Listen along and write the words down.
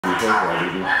behave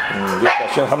already. This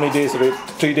Dachshund, how many days already?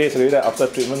 3 days already after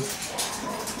treatment?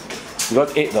 You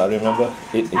got 8, I remember.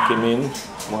 8 it came in.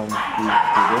 1, 2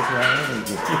 days now.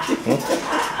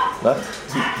 Huh?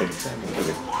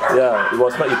 Yeah, it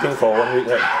was not eating for 1 week,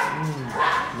 right?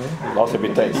 Lost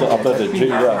appetite. So after the drip,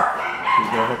 yeah.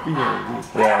 They're happy already.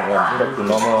 Yeah, back to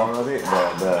normal.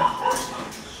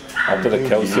 After the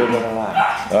calcium,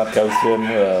 calcium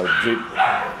drip.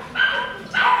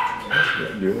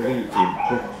 You really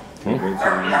improve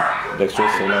eventually.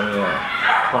 Dextrose, saline, yeah.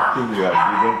 What thing you are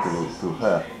given to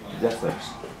her? Just a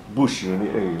bush only,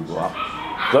 you go up.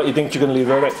 Not eating chicken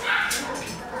liver, right?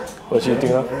 What's she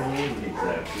eating now?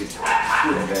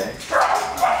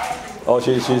 Oh,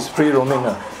 she's free roaming.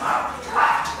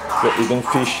 So eating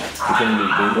fish, chicken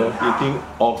liver. Eating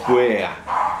okwe.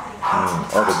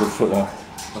 All the good food.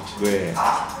 Okwe.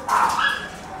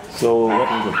 So what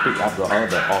You can pick up all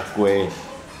the okwe.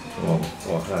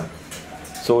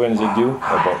 So when is it due?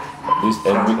 About this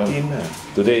end week.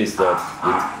 Today is the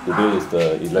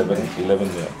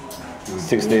 11th, yeah.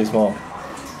 6 days more.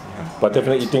 But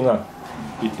definitely eating.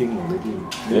 Eating already.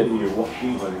 Yeah. You're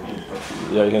walking already.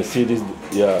 Yeah, you can see this.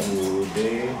 Yeah.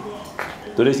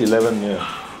 Today's 11, yeah.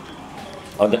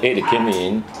 On the 8th it came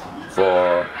in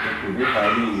for. Today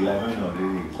probably 11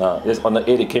 already. Yes, on the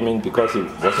 8th it came in because it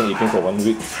wasn't eating for 1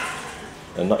 week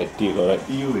and not active, correct?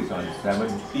 You is on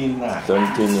 17 lah.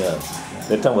 17, yeah.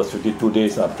 That time was 52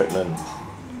 days pregnant.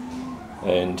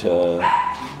 And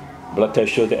blood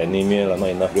test showed the anemia, not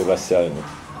enough red blood cell,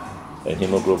 and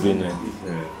haemoglobin.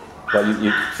 But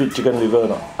you feed chicken liver,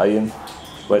 no? Iron,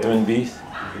 vitamin B,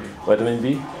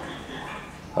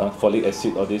 folic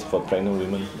acid, all this for pregnant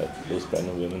women, like those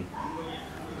pregnant women.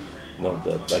 No,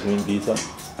 the vitamin B,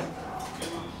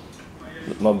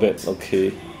 not bad,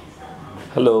 okay.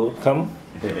 Hello, come.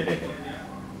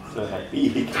 So happy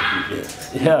he can be here.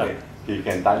 Yeah. He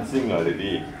can dancing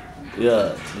already.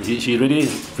 Yeah, she really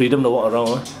freedom to walk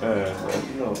around.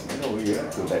 No, you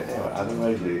have to let them,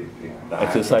 otherwise they die.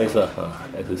 Exercise.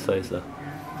 Exercise.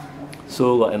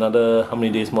 So what, another how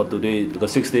many days more today?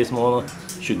 Because 6 days more,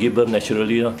 should give birth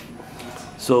naturally.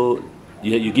 So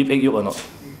you give egg yolk or not?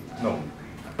 No.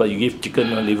 But you give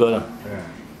chicken liver.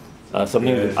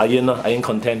 Something with iron, iron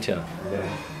content.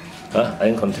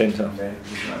 Iron content.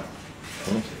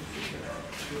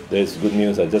 That's good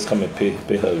news. I just come and pay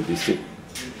her a visit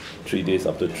 3 days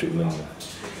after treatment.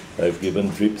 I've given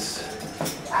drips,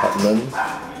 Hartmann,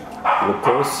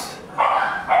 glucose,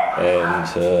 and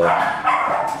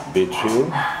B3,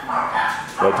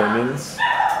 vitamins,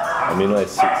 amino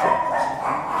acids.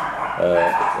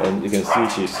 And you can see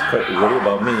she's quite worried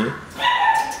about me,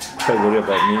 but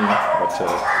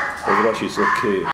overall she's okay.